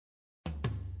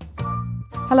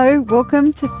Hello,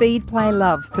 welcome to Feed, Play,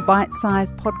 Love, the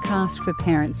bite-sized podcast for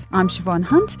parents. I'm Siobhan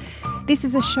Hunt. This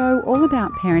is a show all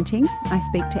about parenting. I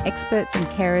speak to experts and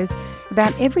carers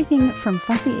about everything from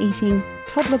fussy eating,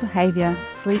 toddler behaviour,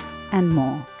 sleep and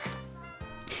more.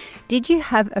 Did you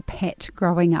have a pet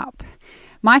growing up?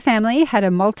 My family had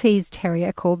a Maltese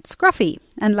terrier called Scruffy,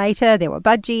 and later there were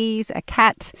budgies, a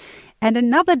cat and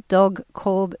another dog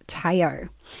called Teo.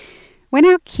 When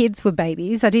our kids were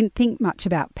babies, I didn't think much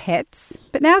about pets,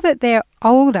 but now that they're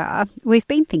older, we've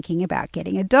been thinking about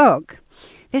getting a dog.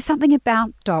 There's something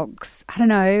about dogs. I don't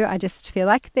know, I just feel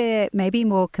like they're maybe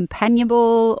more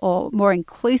companionable or more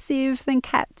inclusive than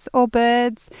cats or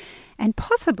birds, and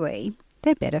possibly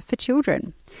they're better for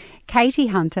children. Katie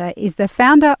Hunter is the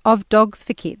founder of Dogs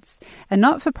for Kids, a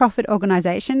not-for-profit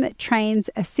organisation that trains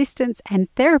assistance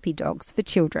and therapy dogs for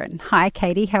children. Hi,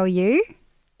 Katie, how are you?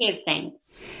 Good,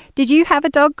 thanks. Did you have a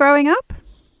dog growing up?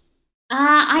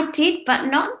 I did, but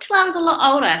not until I was a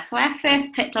lot older. So our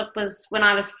first pet dog was when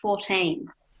I was 14.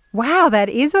 Wow, that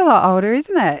is a lot older,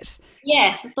 isn't it?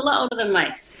 Yes, it's a lot older than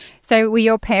most. So were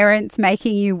your parents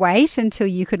making you wait until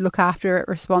you could look after it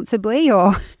responsibly,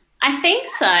 or? I think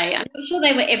so. I'm not sure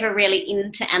they were ever really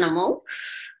into animals.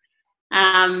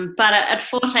 But at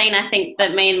 14, I think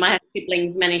that me and my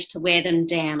siblings managed to wear them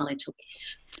down a little bit.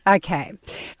 Okay.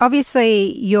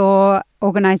 Obviously, your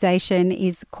organisation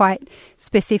is quite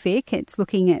specific. It's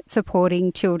looking at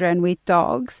supporting children with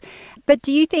dogs. But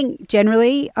do you think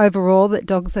generally, overall, that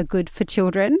dogs are good for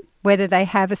children, whether they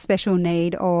have a special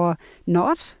need or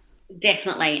not?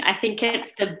 Definitely. I think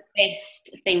it's the best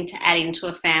thing to add into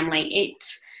a family.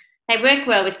 They work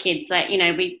well with kids.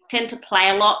 We tend to play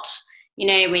a lot. We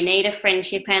need a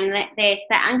friendship, and there's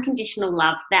that unconditional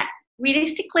love that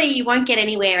realistically you won't get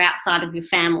anywhere outside of your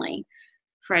family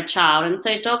for a child. And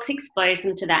so dogs expose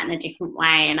them to that in a different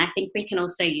way. And I think we can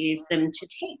also use them to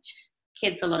teach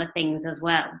kids a lot of things as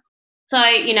well. So,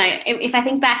 if I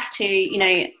think back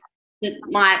to,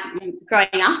 my growing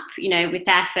up, with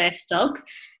our first dog,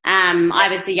 I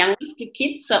was the youngest of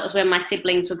kids. So it was when my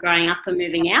siblings were growing up and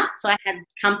moving out. So I had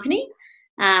company,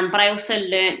 but I also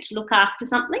learnt to look after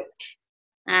something.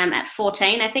 At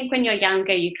 14, I think when you're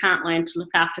younger, you can't learn to look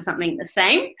after something the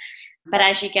same. But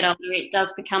as you get older, it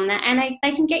does become that. And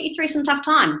they can get you through some tough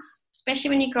times, especially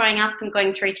when you're growing up and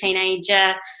going through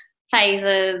teenager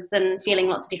phases and feeling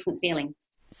lots of different feelings.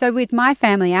 So with my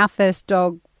family, our first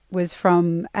dog was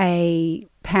from a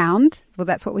pound. Well,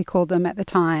 that's what we called them at the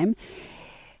time.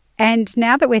 And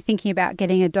now that we're thinking about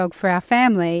getting a dog for our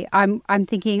family, I'm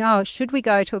thinking, should we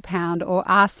go to a pound, or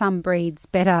are some breeds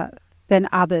better than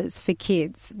others for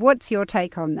kids? What's your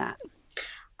take on that?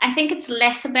 I think it's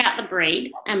less about the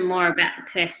breed and more about the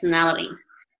personality.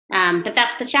 But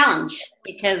that's the challenge,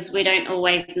 because we don't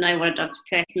always know what a dog's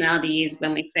personality is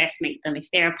when we first meet them. If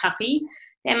they're a puppy,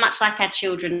 they're much like our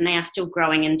children. They are still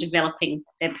growing and developing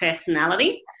their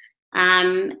personality.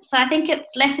 So I think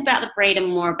it's less about the breed and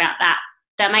more about that.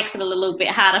 That makes it a little bit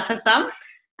harder for some.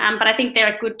 But I think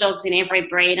there are good dogs in every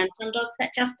breed, and some dogs that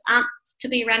just aren't to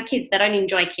be around kids. They don't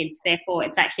enjoy kids. Therefore,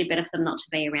 it's actually better for them not to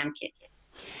be around kids.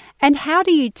 And how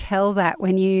do you tell that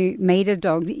when you meet a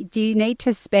dog? Do you need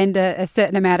to spend a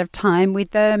certain amount of time with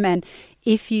them? And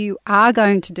if you are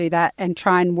going to do that and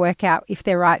try and work out if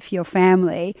they're right for your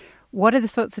family, what are the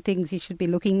sorts of things you should be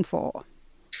looking for?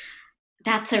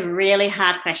 That's a really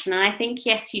hard question. And I think,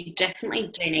 yes, you definitely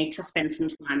do need to spend some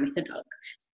time with the dog.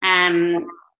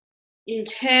 In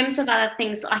terms of other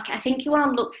things, I think you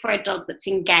want to look for a dog that's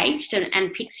engaged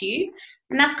and picks you.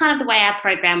 And that's kind of the way our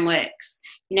program works.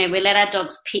 We let our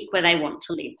dogs pick where they want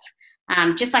to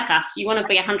live. Just like us, you want to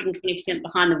be 120%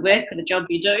 behind the work or the job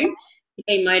you do, to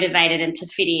be motivated and to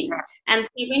fit in. And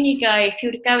so when if you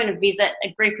were to go and visit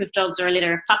a group of dogs or a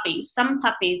litter of puppies, some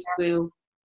puppies will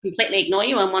completely ignore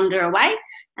you and wander away,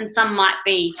 and some might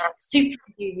be super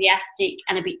enthusiastic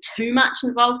and a bit too much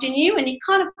involved in you, and you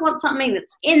kind of want something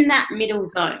that's in that middle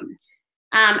zone.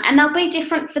 And they'll be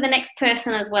different for the next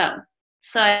person as well.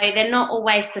 So they're not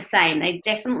always the same. They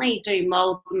definitely do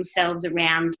mould themselves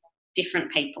around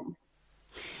different people.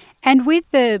 And with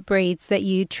the breeds that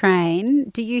you train,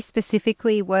 do you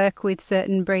specifically work with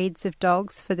certain breeds of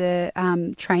dogs for the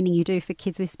training you do for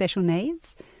kids with special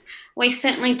needs? We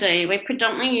certainly do. We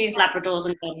predominantly use Labradors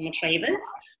and Golden Retrievers,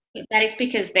 but that is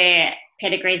because their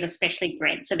pedigrees are specially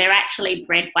bred. So they're actually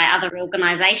bred by other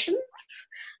organisations,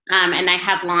 and they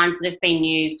have lines that have been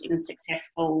used in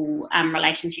successful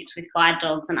relationships with guide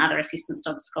dogs and other assistance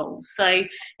dog schools. So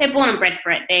they're born and bred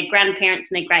for it. Their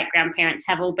grandparents and their great-grandparents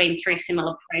have all been through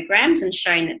similar programs and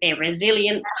shown that they're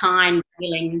resilient, kind,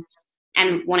 willing,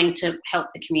 and wanting to help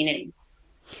the community.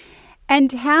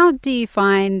 And how do you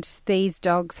find these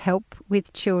dogs help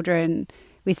with children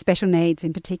with special needs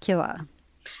in particular?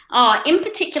 In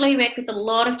particular, we work with a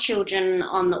lot of children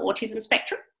on the autism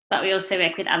spectrum, but we also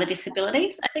work with other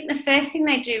disabilities. I think the first thing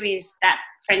they do is that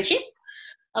friendship.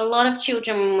 A lot of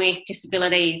children with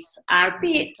disabilities are a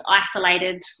bit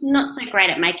isolated, not so great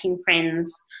at making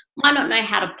friends, might not know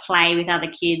how to play with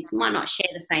other kids, might not share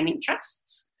the same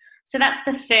interests. So that's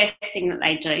the first thing that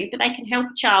they do, but they can help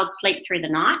a child sleep through the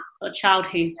night, so a child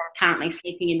who's currently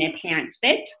sleeping in their parents'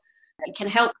 bed. It can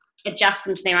help adjust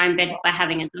them to their own bed by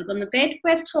having a dog on the bed.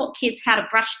 We've taught kids how to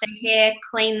brush their hair,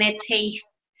 clean their teeth,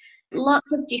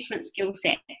 lots of different skill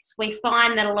sets. We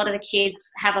find that a lot of the kids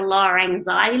have a lower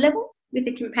anxiety level with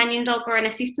a companion dog or an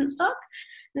assistance dog.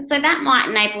 And so that might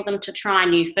enable them to try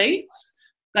new foods,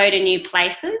 go to new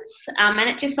places, and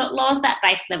it just lowers that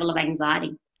base level of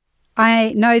anxiety.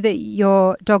 I know that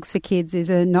your Dogs for Kids is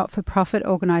a not-for-profit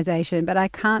organisation, but I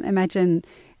can't imagine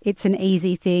it's an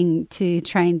easy thing to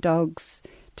train dogs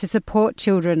to support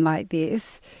children like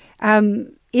this.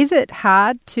 Is it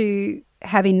hard to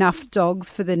have enough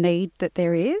dogs for the need that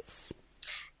there is?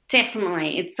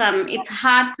 Definitely. It's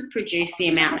hard to produce the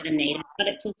amount that are needed, but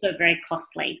it's also very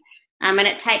costly. And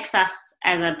it takes us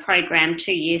as a program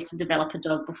 2 years to develop a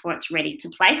dog before it's ready to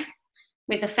place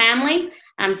with a family.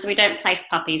 So we don't place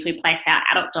puppies, we place our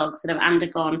adult dogs that have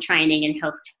undergone training and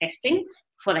health testing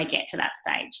before they get to that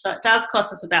stage. So it does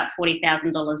cost us about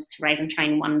 $40,000 to raise and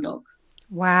train one dog.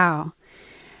 Wow.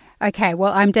 Okay,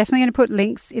 well, I'm definitely going to put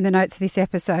links in the notes of this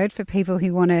episode for people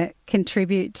who want to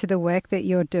contribute to the work that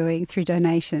you're doing through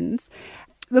donations.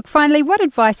 Look, finally, what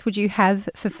advice would you have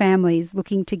for families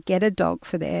looking to get a dog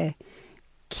for their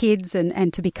kids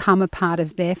and to become a part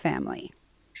of their family?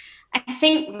 I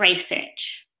think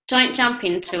research. Don't jump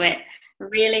into it.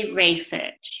 Really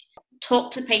research.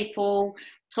 Talk to people,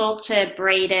 talk to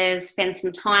breeders, spend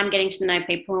some time getting to know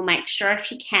people. Make sure if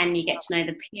you can, you get to know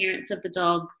the parents of the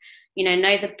dog,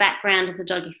 know the background of the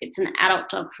dog if it's an adult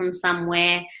dog from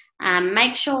somewhere.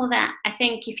 Make sure that, I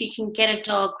think if you can get a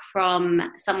dog from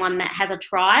someone that has a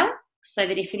trial so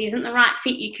that if it isn't the right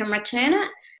fit, you can return it.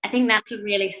 I think that's a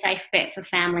really safe bet for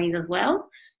families as well.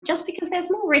 Just because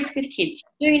there's more risk with kids.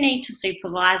 You do need to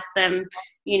supervise them.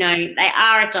 They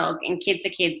are a dog and kids are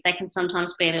kids. They can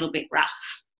sometimes be a little bit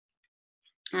rough.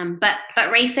 But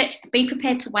research, be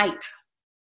prepared to wait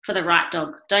for the right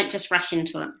dog. Don't just rush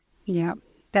into it. Yeah,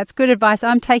 that's good advice.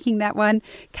 I'm taking that one.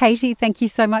 Katie, thank you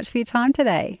so much for your time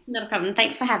today. Not a problem.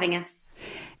 Thanks for having us.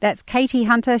 That's Katie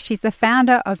Hunter. She's the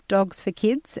founder of Dogs for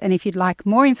Kids. And if you'd like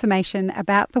more information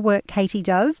about the work Katie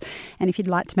does, and if you'd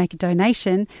like to make a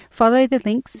donation, follow the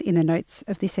links in the notes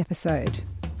of this episode.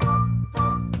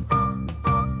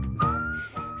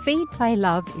 Feed, Play,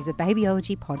 Love is a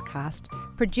babyology podcast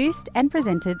produced and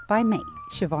presented by me,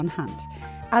 Siobhan Hunt.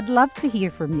 I'd love to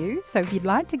hear from you, so if you'd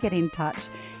like to get in touch,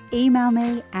 email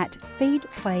me at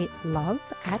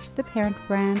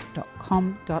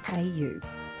feedplaylove@theparentbrand.com.au.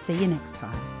 See you next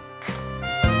time.